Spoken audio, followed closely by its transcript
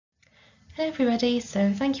Hello everybody,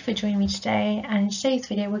 so thank you for joining me today, and in today's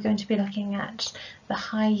video we're going to be looking at the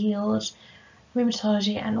high yield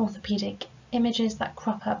rheumatology and orthopaedic images that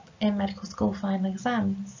crop up in medical school final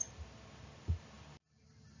exams.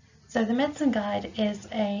 So the Medicine Guide is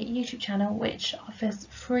a YouTube channel which offers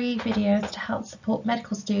free videos to help support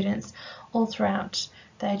medical students all throughout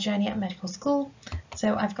their journey at medical school.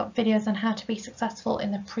 So I've got videos on how to be successful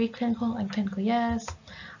in the preclinical and clinical years.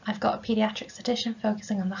 I've got a paediatrics edition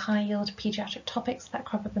focusing on the high yield paediatric topics that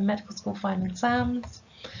crop up in medical school final exams.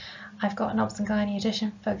 I've got an obs and gynae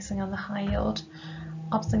edition focusing on the high yield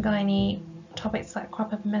obs and gynae topics that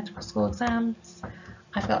crop up in medical school exams.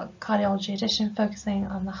 I've got a cardiology edition focusing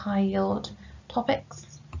on the high yield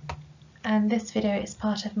topics, and this video is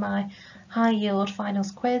part of my high yield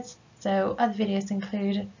finals quiz. So other videos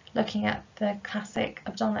include looking at the classic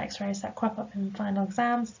abdominal x-rays that crop up in final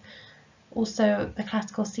exams, also the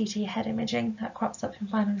classical CT head imaging that crops up in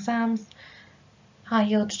final exams, high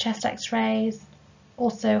yield chest x-rays,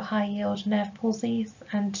 also high yield nerve palsies,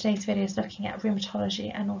 and today's video is looking at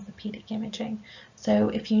rheumatology and orthopaedic imaging. So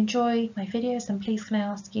if you enjoy my videos, then please can I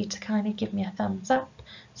ask you to kindly give me a thumbs up,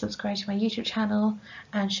 subscribe to my YouTube channel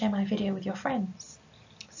and share my video with your friends.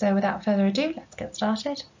 So without further ado, let's get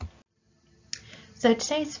started. So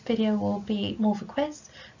today's video will be more of a quiz.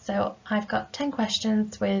 So I've got 10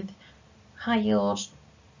 questions with high yield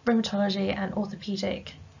rheumatology and orthopaedic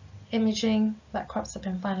imaging that crops up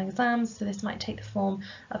in final exams. So this might take the form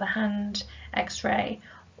of a hand x-ray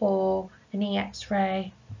or a knee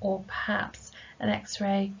x-ray or perhaps an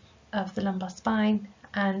x-ray of the lumbar spine,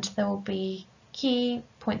 and there will be key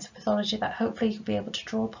points of pathology that hopefully you'll be able to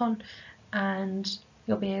draw upon and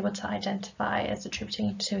you'll be able to identify as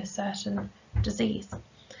attributing to a certain disease.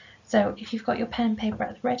 So if you've got your pen and paper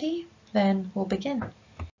at the ready, then we'll begin.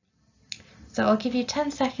 So I'll give you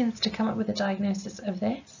 10 seconds to come up with a diagnosis of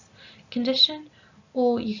this condition,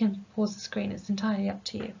 or you can pause the screen, it's entirely up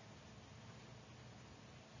to you.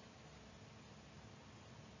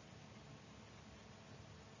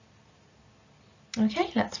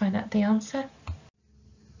 Okay, let's find out the answer.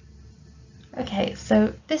 Okay,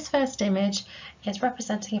 so this first image is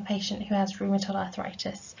representing a patient who has rheumatoid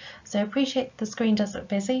arthritis. So appreciate the screen does look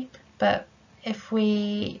busy, but if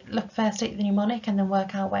we look first at the mnemonic and then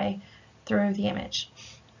work our way through the image.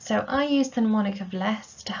 So I use the mnemonic of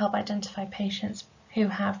less to help identify patients who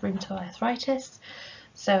have rheumatoid arthritis.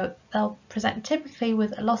 So they'll present typically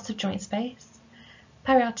with a loss of joint space,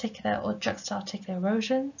 periarticular or juxtaarticular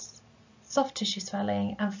erosions, soft tissue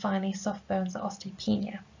swelling, and finally soft bones or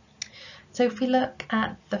osteopenia. So if we look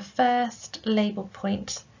at the first label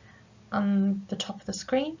point on the top of the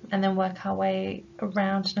screen and then work our way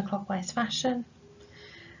around in a clockwise fashion.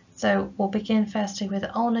 So we'll begin firstly with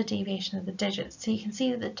the ulnar deviation of the digits. So you can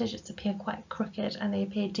see that the digits appear quite crooked and they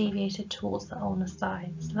appear deviated towards the ulnar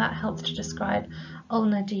side. So that helps to describe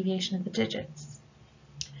ulnar deviation of the digits.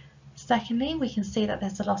 Secondly, we can see that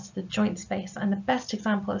there's a loss of the joint space, and the best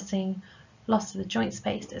example of seeing loss of the joint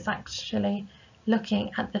space is actually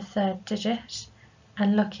looking at the third digit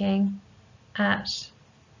and looking at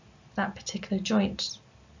that particular joint.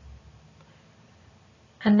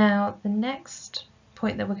 And now the next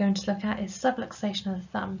point that we're going to look at is subluxation of the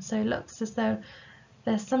thumb. So it looks as though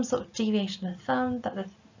there's some sort of deviation of the thumb, that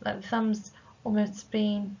the thumb's almost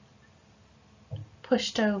been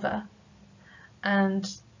pushed over, and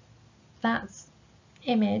that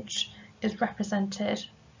image is represented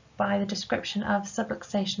by the description of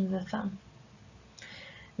subluxation of the thumb.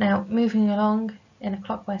 Now moving along in a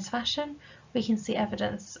clockwise fashion, we can see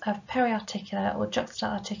evidence of periarticular or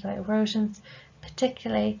juxtaarticular erosions,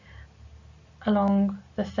 particularly along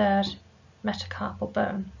the third metacarpal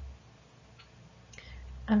bone.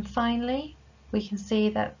 And finally, we can see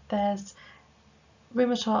that there's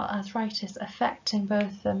rheumatoid arthritis affecting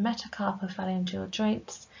both the metacarpal phalangeal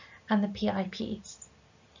joints and the PIPs.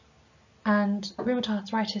 And rheumatoid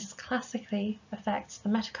arthritis classically affects the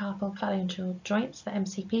metacarpal phalangeal joints, the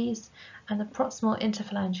MCPs, and the proximal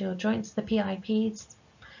interphalangeal joints, the PIPs,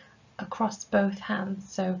 across both hands.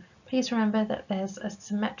 So please remember that there's a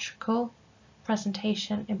symmetrical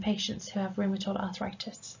presentation in patients who have rheumatoid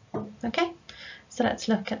arthritis. Okay, so let's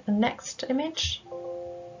look at the next image.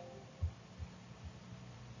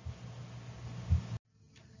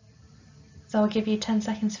 So I'll give you 10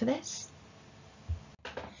 seconds for this.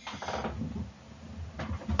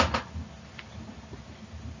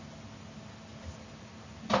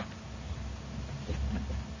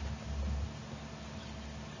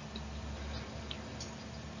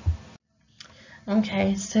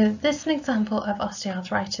 Okay, so this is an example of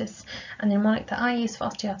osteoarthritis, and the mnemonic that I use for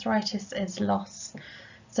osteoarthritis is loss.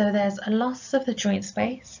 So there's a loss of the joint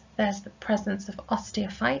space, there's the presence of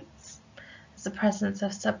osteophytes, there's the presence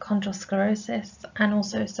of subchondral sclerosis and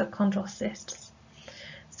also subchondral cysts.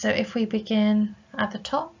 So if we begin at the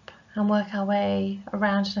top and work our way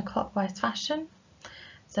around in a clockwise fashion,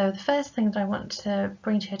 so the first thing that I want to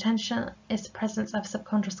bring to your attention is the presence of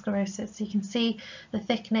subchondral sclerosis. So you can see the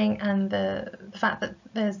thickening and the fact that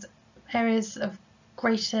there's areas of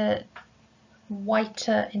greater,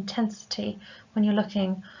 whiter intensity when you're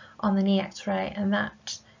looking on the knee x-ray, and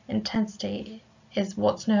that intensity is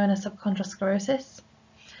what's known as subchondral sclerosis.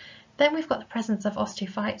 Then we've got the presence of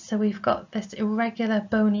osteophytes, so we've got this irregular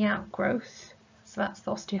bony outgrowth, so that's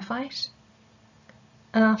the osteophyte.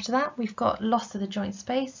 And after that we've got loss of the joint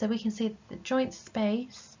space, so we can see that the joint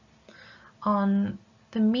space on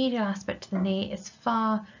the medial aspect of the knee is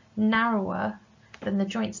far narrower than the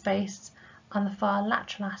joint space on the far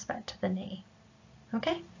lateral aspect of the knee.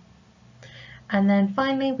 Okay? And then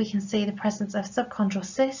finally we can see the presence of subchondral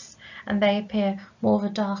cysts, and they appear more of a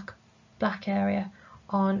dark black area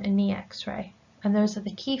on a knee x-ray. And those are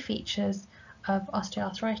the key features of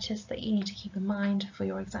osteoarthritis that you need to keep in mind for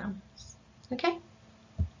your exams. Okay?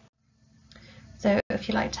 So if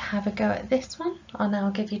you'd like to have a go at this one, I'll now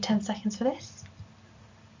give you 10 seconds for this.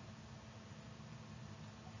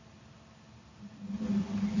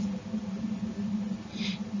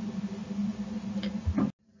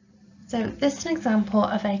 So this is an example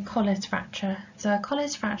of a COLLES fracture. So a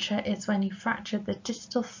COLLES fracture is when you fracture the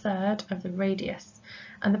distal third of the radius.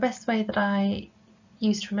 And the best way that I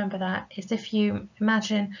use to remember that is if you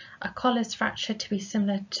imagine a COLLES fracture to be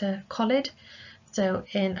similar to collid. So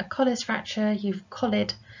in a COLLES fracture, you've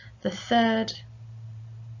collid the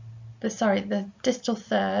distal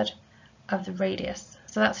third of the radius.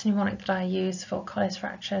 So that's the mnemonic that I use for COLLES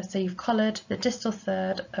fracture. So you've collared the distal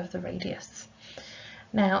third of the radius.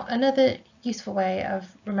 Now, another useful way of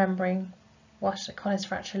remembering what a COLLES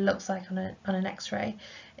fracture looks like on an x-ray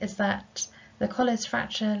is that the COLLES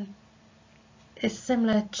fracture is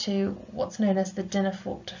similar to what's known as the dinner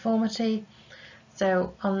fork deformity.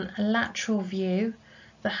 So on a lateral view,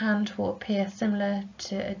 the hand will appear similar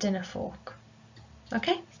to a dinner fork.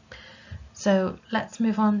 Okay, so let's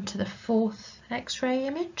move on to the fourth x-ray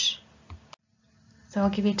image. So I'll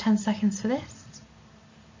give you 10 seconds for this.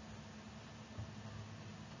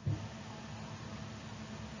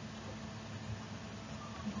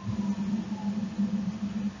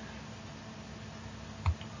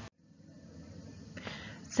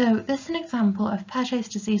 So this is an example of PAGET'S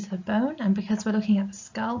disease of the bone, and because we're looking at the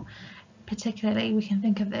skull particularly, we can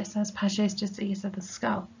think of this as PAGET'S disease of the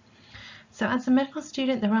skull. So as a medical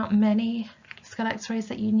student, there aren't many skull x-rays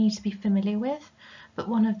that you need to be familiar with, but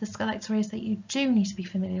one of the skull x-rays that you do need to be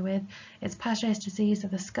familiar with is PAGET'S disease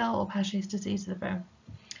of the skull or PAGET'S disease of the bone.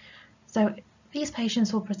 So these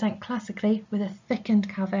patients will present classically with a thickened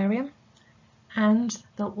calvarium, and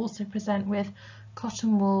they'll also present with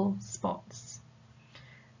cotton wool spots.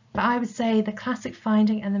 But I would say the classic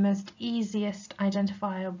finding and the most easiest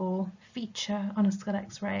identifiable feature on a skull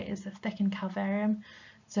x-ray is the thickened calvarium.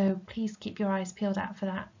 So please keep your eyes peeled out for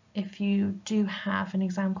that if you do have an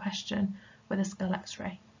exam question with a skull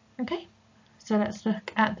x-ray. Okay, so let's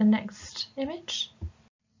look at the next image.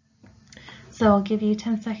 So I'll give you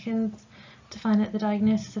 10 seconds to find out the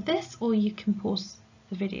diagnosis of this, or you can pause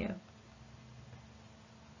the video.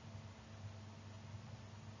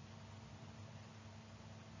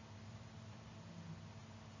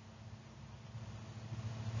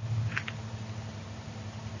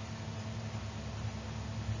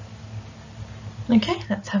 Okay,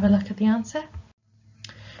 let's have a look at the answer.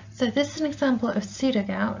 So this is an example of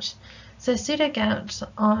pseudogout. So pseudogout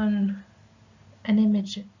on an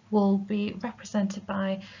image will be represented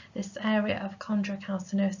by this area of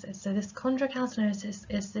chondrocalcinosis. So this chondrocalcinosis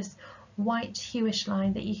is this white hueish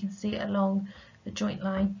line that you can see along the joint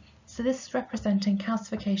line. So this is representing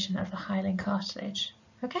calcification of the hyaline cartilage.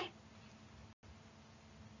 Okay.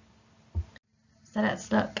 So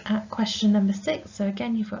let's look at question number 6. So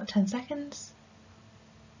again, you've got 10 seconds.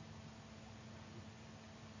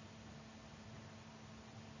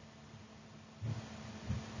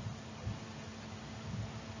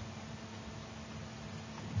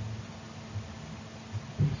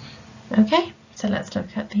 Okay, so let's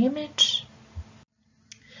look at the image.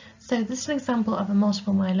 So this is an example of a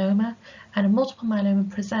multiple myeloma, and a multiple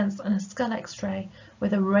myeloma presents on a skull x-ray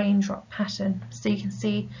with a raindrop pattern. So you can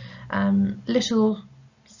see little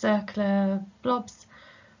circular blobs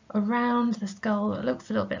around the skull. It looks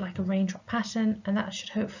a little bit like a raindrop pattern, and that should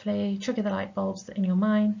hopefully trigger the light bulbs in your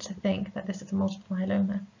mind to think that this is a multiple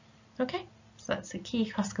myeloma. Okay, so that's a key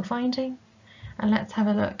classical finding. And let's have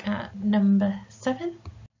a look at number 7.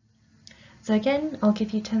 So again, I'll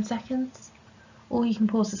give you 10 seconds, or you can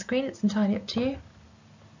pause the screen, it's entirely up to you.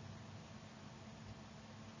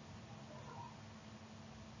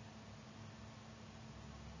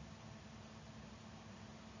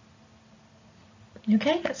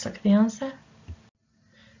 Okay, let's look at the answer.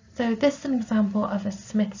 So this is an example of a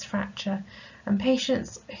Smith's fracture, and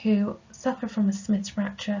patients who suffer from a Smith's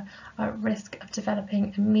fracture are at risk of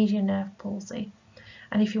developing a median nerve palsy.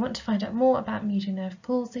 And if you want to find out more about median nerve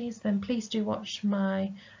palsies, then please do watch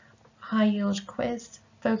my high yield quiz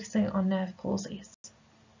focusing on nerve palsies.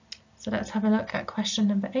 So let's have a look at question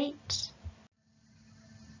number 8.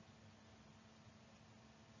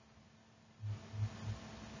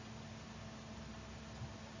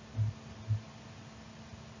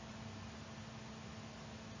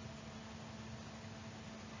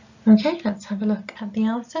 Okay, let's have a look at the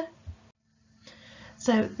answer.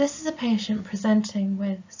 So this is a patient presenting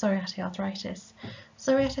with psoriatic arthritis.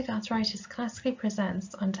 Psoriatic arthritis classically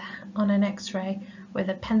presents on an X-ray with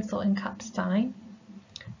a pencil and cup sign.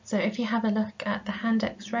 So if you have a look at the hand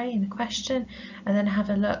X-ray in the question and then have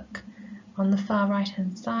a look on the far right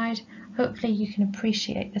hand side, hopefully you can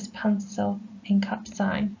appreciate this pencil in cup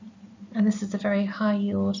sign. And this is a very high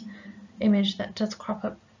yield image that does crop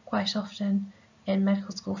up quite often in medical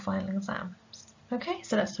school final exams. Okay,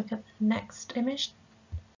 so let's look at the next image.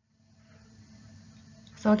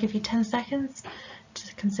 So I'll give you 10 seconds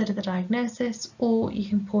to consider the diagnosis, or you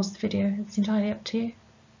can pause the video, it's entirely up to you.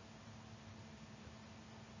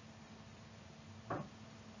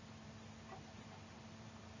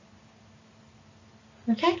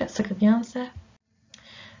 Okay, let's look at the answer.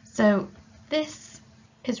 So this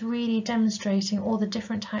is really demonstrating all the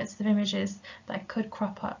different types of images that could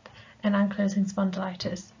crop up in ankylosing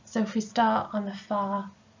spondylitis. So if we start on the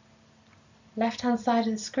far left hand side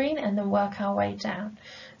of the screen and then work our way down.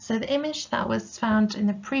 So the image that was found in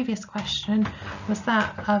the previous question was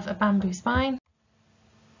that of a bamboo spine.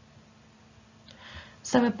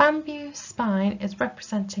 So a bamboo spine is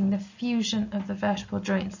representing the fusion of the vertebral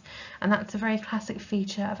joints, and that's a very classic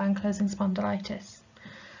feature of ankylosing spondylitis.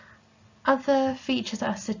 Other features that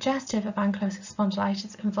are suggestive of ankylosing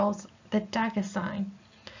spondylitis involves the dagger sign.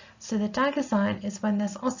 So the dagger sign is when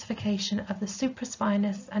there's ossification of the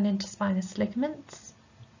supraspinous and interspinous ligaments.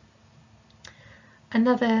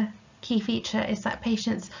 Another key feature is that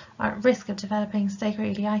patients are at risk of developing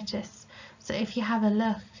sacroiliitis. So if you have a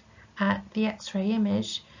look at the X-ray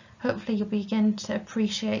image, hopefully you'll begin to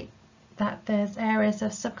appreciate that there's areas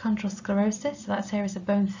of subchondral sclerosis, so that's areas of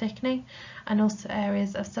bone thickening, and also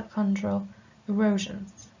areas of subchondral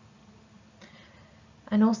erosions.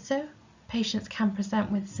 And also, patients can present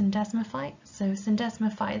with syndesmophytes. So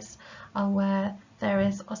syndesmophytes are where there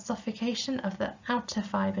is ossification of the outer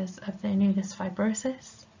fibres of the annulus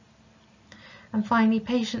fibrosus. And finally,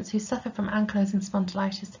 patients who suffer from ankylosing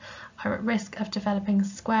spondylitis are at risk of developing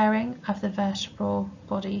squaring of the vertebral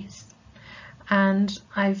bodies. And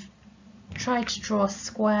I've tried to draw a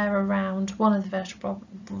square around one of the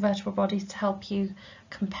vertebral bodies to help you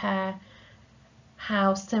compare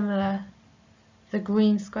how similar the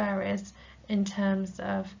green square is in terms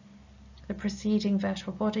of the preceding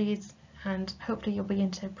vertebral bodies, and hopefully you'll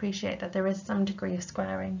begin to appreciate that there is some degree of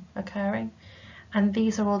squaring occurring. And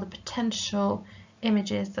these are all the potential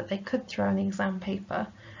images that they could throw in the exam paper,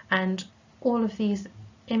 and all of these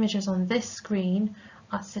images on this screen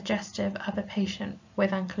are suggestive of a patient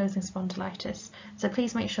with ankylosing spondylitis. So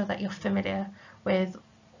please make sure that you're familiar with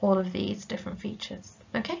all of these different features.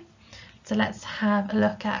 Okay, so let's have a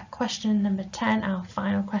look at question number 10, our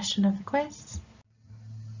final question of the quiz.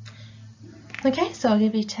 Okay, so I'll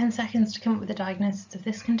give you 10 seconds to come up with a diagnosis of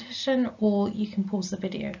this condition, or you can pause the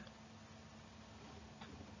video.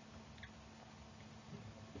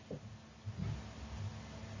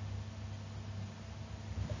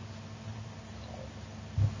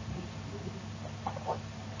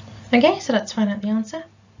 Okay, so let's find out the answer.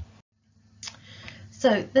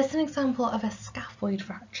 So this is an example of a scaphoid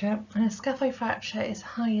fracture, and a scaphoid fracture is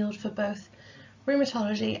high yield for both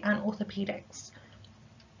rheumatology and orthopaedics.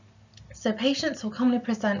 So patients will commonly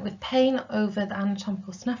present with pain over the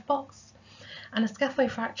anatomical snuff box, and a scaphoid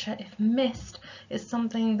fracture, if missed, is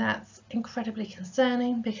something that's incredibly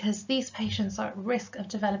concerning because these patients are at risk of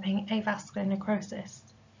developing avascular necrosis.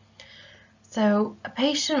 So a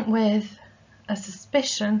patient with a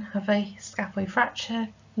suspicion of a scaphoid fracture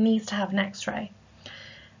needs to have an X-ray.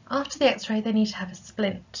 After the X-ray, they need to have a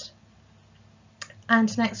splint, and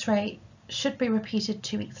an X-ray should be repeated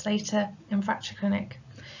 2 weeks later in fracture clinic.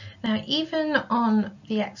 Now, even on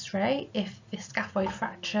the X-ray, if the scaphoid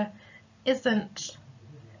fracture isn't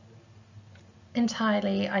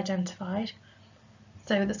entirely identified,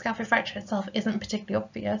 So the scaphoid fracture itself isn't particularly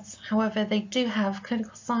obvious. However, they do have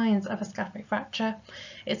clinical signs of a scaphoid fracture.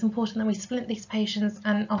 It's important that we splint these patients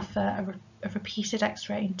and offer a repeated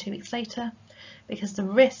x-ray 2 weeks later, because the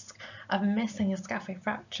risk of missing a scaphoid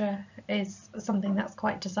fracture is something that's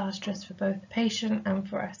quite disastrous for both the patient and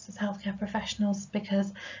for us as healthcare professionals,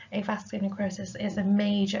 because avascular necrosis is a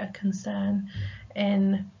major concern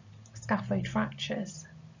in scaphoid fractures.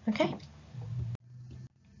 Okay.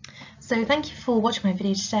 So thank you for watching my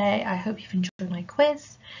video today. I hope you've enjoyed my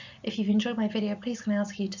quiz. If you've enjoyed my video, please can I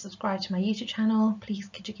ask you to subscribe to my YouTube channel. Please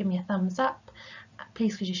could you give me a thumbs up.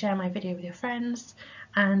 Please could you share my video with your friends.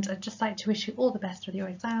 And I'd just like to wish you all the best with your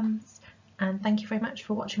exams. And thank you very much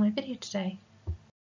for watching my video today.